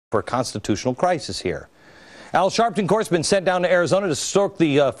for a constitutional crisis here. Al Sharpton, of course, has been sent down to Arizona to stoke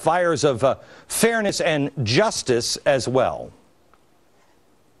the fires of fairness and justice as well.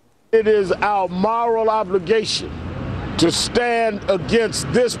 It is our moral obligation to stand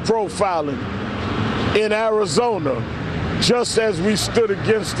against this profiling in Arizona, just as we stood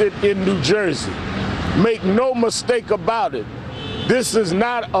against it in New Jersey. Make no mistake about it, this is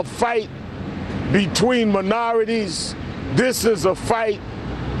not a fight between minorities. This is a fight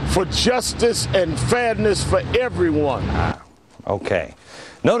for justice and fairness for everyone. Okay.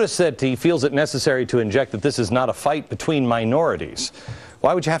 Notice that he feels it necessary to inject that this is not a fight between minorities.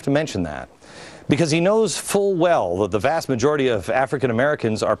 Why would you have to mention that? Because he knows full well that the vast majority of African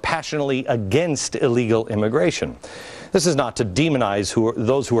Americans are passionately against illegal immigration. This is not to demonize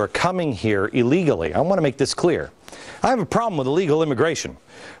those who are coming here illegally. I want to make this clear. I have a problem with illegal immigration,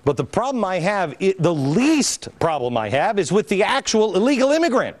 but the problem I have, the least problem I have, is with the actual illegal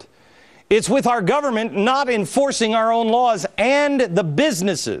immigrant. It's with our government not enforcing our own laws and the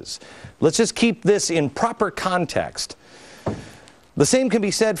businesses. Let's just keep this in proper context. The same can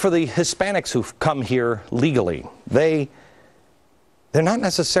be said for the Hispanics who've come here legally. They're not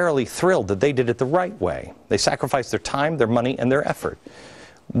necessarily thrilled that they did it the right way. They sacrificed their time, their money, and their effort.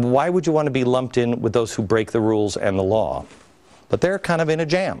 Why would you want to be lumped in with those who break the rules and the law? But they're kind of in a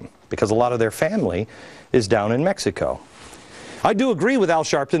jam because a lot of their family is down in Mexico. I do agree with Al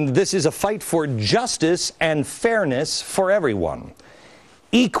Sharpton that this is a fight for justice and fairness for everyone.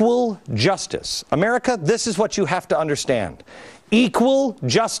 Equal justice. America, this is what you have to understand. Equal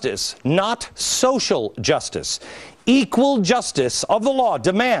justice, not social justice. Equal justice of the law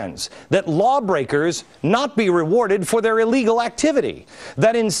demands that lawbreakers not be rewarded for their illegal activity,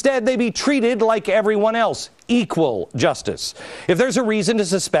 that instead they be treated like everyone else. Equal justice. If there's a reason to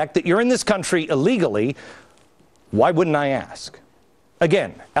suspect that you're in this country illegally, why wouldn't I ask?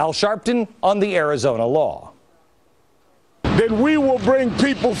 Again, Al Sharpton on the Arizona law. Then we will bring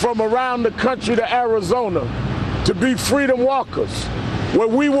people from around the country to Arizona to be freedom walkers, where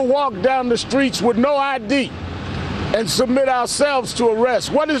we will walk down the streets with no ID and submit ourselves to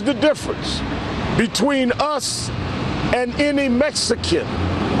arrest. What is the difference between us and any Mexican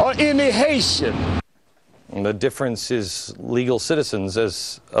or any Haitian? And the difference is legal citizens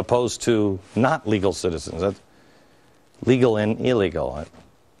as opposed to not legal citizens. That's legal and illegal.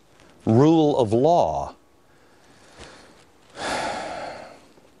 Rule of law.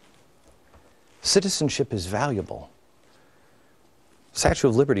 Citizenship is valuable. Statue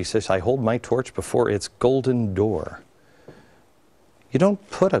of Liberty says, I hold my torch before its golden door. You don't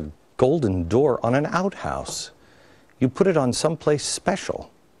put a golden door on an outhouse. You put it on someplace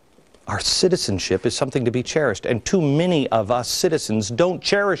special. Our citizenship is something to be cherished, and too many of us citizens don't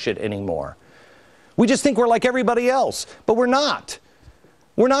cherish it anymore. We just think we're like everybody else, but we're not.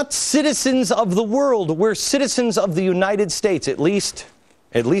 We're not citizens of the world. We're citizens of the United States, at least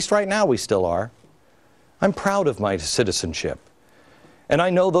right now we still are. I'm proud of my citizenship. And I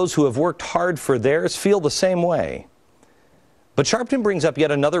know those who have worked hard for theirs feel the same way. But Sharpton brings up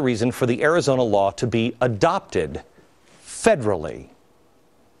yet another reason for the Arizona law to be adopted federally.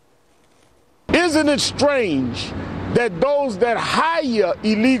 Isn't it strange that those that hire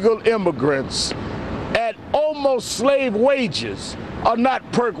illegal immigrants at almost slave wages are not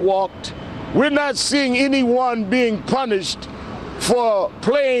perk-walked? We're not seeing anyone being punished for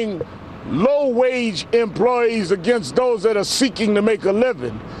playing low-wage employees against those that are seeking to make a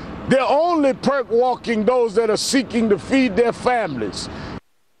living. They're only perk-walking those that are seeking to feed their families.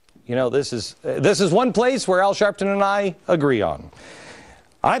 You know, this is one place where Al Sharpton and I agree on.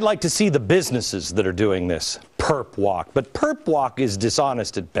 I'd like to see the businesses that are doing this perp walk, but perp walk is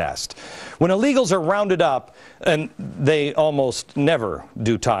dishonest at best. When illegals are rounded up, and they almost never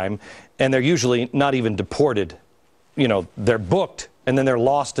do time, and they're usually not even deported, you know, they're booked and then they're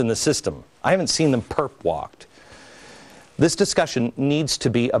lost in the system. I haven't seen them perp walked. This discussion needs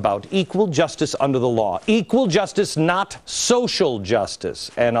to be about equal justice under the law. Equal justice, not social justice.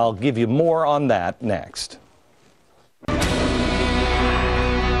 And I'll give you more on that next. I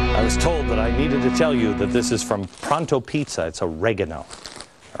was told that I needed to tell you that this is from Pronto Pizza. It's oregano,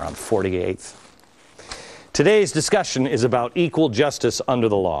 around 48th. Today's discussion is about equal justice under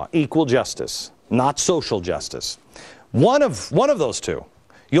the law. Equal justice, not social justice. One of those two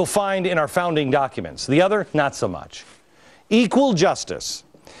you'll find in our founding documents. The other, not so much. Equal justice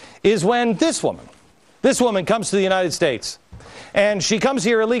is when this woman comes to the United States, and she comes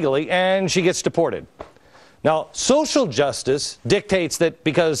here illegally, and she gets deported. Now, social justice dictates that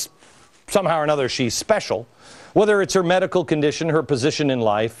because somehow or another she's special, whether it's her medical condition, her position in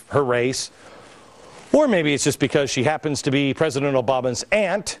life, her race, Or maybe it's just because she happens to be President Obama's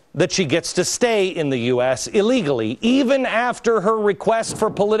aunt that she gets to stay in the U.S. illegally, even after her request for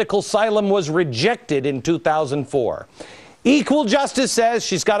political asylum was rejected in 2004. Equal justice says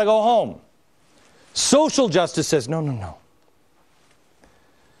she's got to go home. Social justice says, no, no, no.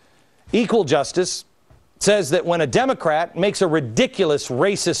 Equal justice says that when a Democrat makes a ridiculous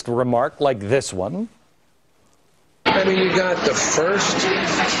racist remark like this one, I mean, you got the first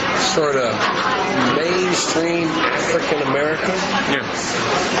sort of mainstream African American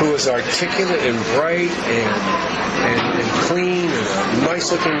who is articulate and bright and clean and a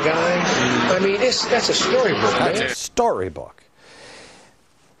nice-looking guy. I mean, that's a storybook, man. That's a storybook.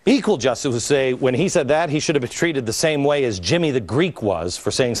 Equal justice would say when he said that, he should have been treated the same way as Jimmy the Greek was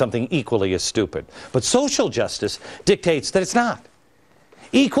for saying something equally as stupid. But social justice dictates that it's not.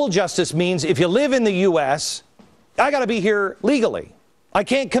 Equal justice means if you live in the U.S., I got to be here legally. I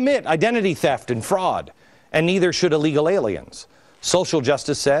can't commit identity theft and fraud, and neither should illegal aliens. Social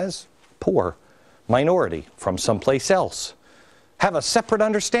justice says, poor, minority from someplace else. Have a separate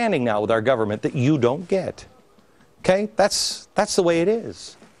understanding now with our government that you don't get. Okay? That's the way it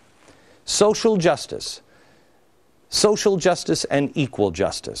is. Social justice and equal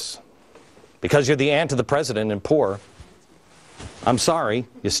justice. Because you're the aunt of the president and poor, I'm sorry,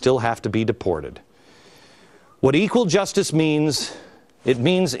 you still have to be deported. What equal justice means, it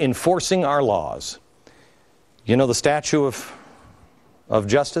means enforcing our laws. You know the statue of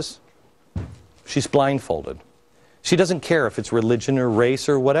justice? She's blindfolded. She doesn't care if it's religion or race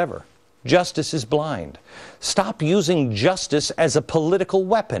or whatever. Justice is blind. Stop using justice as a political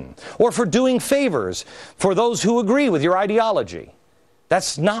weapon or for doing favors for those who agree with your ideology.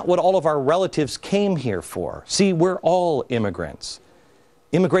 That's not what all of our relatives came here for. See, we're all immigrants.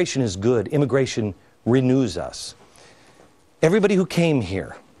 Immigration is good. Immigration renews us. Everybody who came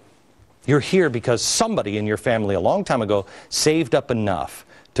here, you're here because somebody in your family a long time ago saved up enough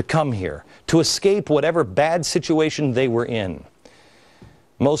to come here, to escape whatever bad situation they were in.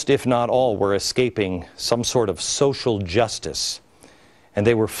 Most, if not all, were escaping some sort of social justice, and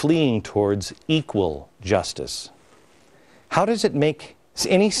they were fleeing towards equal justice. How does it make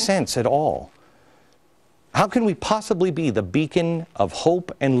any sense at all? How can we possibly be the beacon of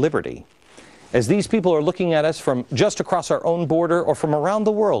hope and liberty as these people are looking at us from just across our own border or from around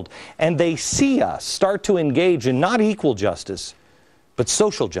the world, and they see us start to engage in not equal justice, but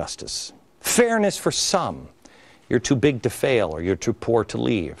social justice, fairness for some? You're too big to fail, or you're too poor to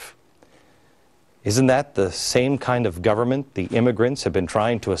leave. Isn't that the same kind of government the immigrants have been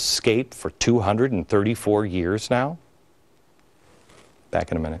trying to escape for 234 years now?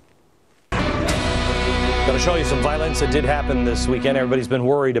 Back in a minute. Going to show you some violence that did happen this weekend. Everybody's been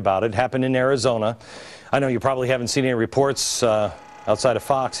worried about it. It happened in Arizona. I know you probably haven't seen any reports outside of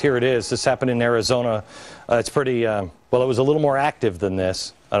Fox. Here it is. This happened in Arizona. It's pretty, well, it was a little more active than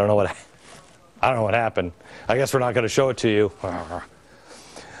this. I don't know what happened. I guess we're not going to show it to you.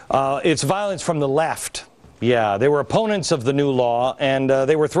 It's violence from the left. Yeah, they were opponents of the new law, and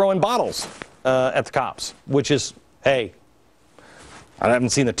they were throwing bottles at the cops, which is, hey, I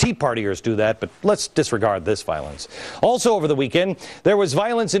haven't seen the Tea Partiers do that, but let's disregard this violence. Also over the weekend, there was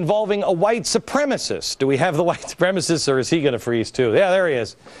violence involving a white supremacist. Do we have the white supremacist, or is he going to freeze too? Yeah, there he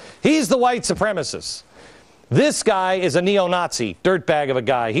is. He's the white supremacist. This guy is a neo-Nazi dirtbag of a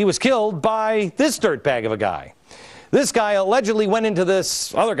guy. He was killed by this dirtbag of a guy. This guy allegedly went into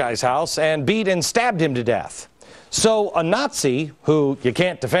this other guy's house and beat and stabbed him to death. So a Nazi, who you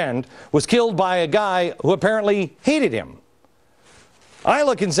can't defend, was killed by a guy who apparently hated him. I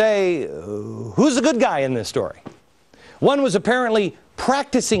look and say, who's the good guy in this story? One was apparently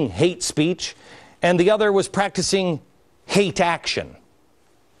practicing hate speech, and the other was practicing hate action.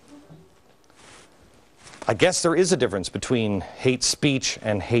 I guess there is a difference between hate speech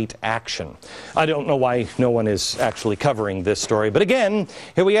and hate action. I don't know why no one is actually covering this story. But again,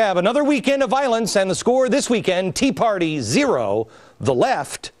 here we have another weekend of violence, and the score this weekend, Tea Party 0, the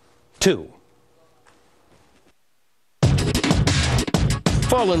left 2.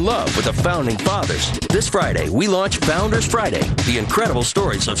 Fall in love with the Founding Fathers. This Friday, we launch Founders Friday, the incredible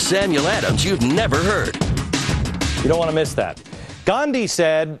stories of Samuel Adams you've never heard. You don't want to miss that. Gandhi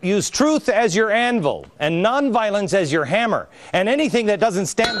said, use truth as your anvil and nonviolence as your hammer, and anything that doesn't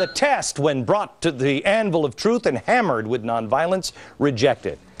stand the test when brought to the anvil of truth and hammered with nonviolence, reject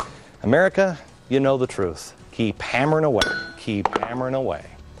it. America, you know the truth. Keep hammering away. Keep hammering away.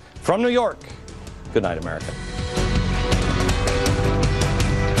 From New York, good night, America.